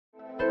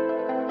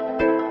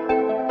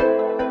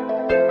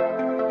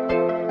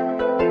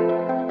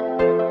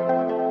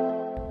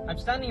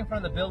standing in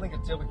front of the building at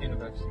Tilburg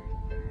University.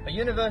 A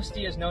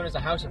university is known as a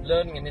house of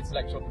learning and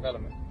intellectual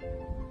development.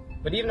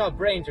 But even our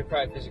brains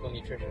require physical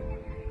nutrition.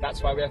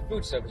 That's why we have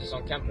food services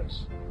on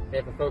campus. They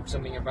have a focus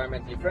on being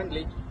environmentally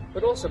friendly,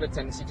 but also have a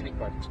tendency to be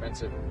quite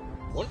expensive.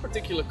 One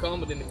particular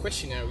comment in the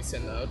questionnaire we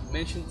sent out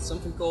mentioned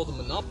something called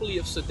the monopoly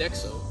of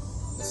Sodexo.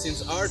 And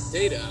since our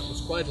data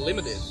was quite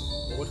limited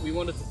for what we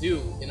wanted to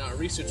do in our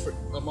research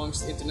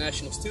amongst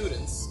international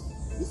students,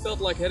 we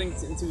felt like heading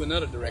into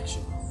another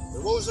direction.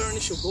 But what was our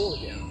initial goal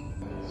again?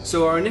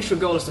 So our initial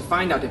goal is to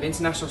find out if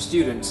international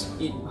students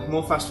eat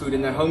more fast food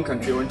in their home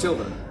country or in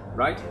Tilburg,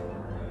 right?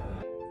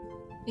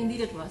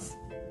 Indeed it was.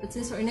 But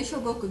since our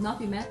initial goal could not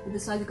be met, we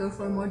decided to go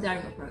for a more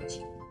daring approach.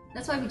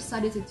 That's why we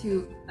decided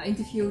to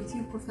interview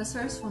 2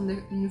 professors from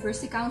the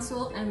University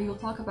Council, and we will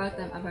talk about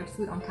them about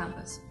food on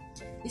campus.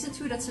 Is it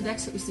true that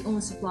Sodexo is the only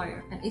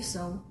supplier, and if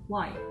so,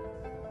 why?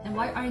 And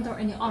why aren't there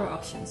any other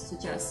options,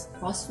 such as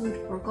fast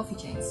food or coffee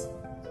chains?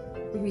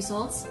 The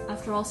results,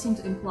 after all, seem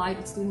to imply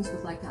that students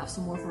would like to have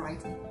some more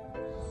variety.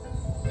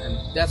 And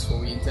that's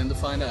what we intend to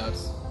find out.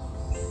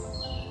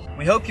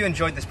 We hope you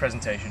enjoyed this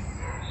presentation.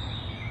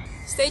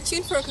 Stay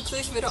tuned for a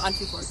conclusion with our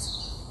antwoord.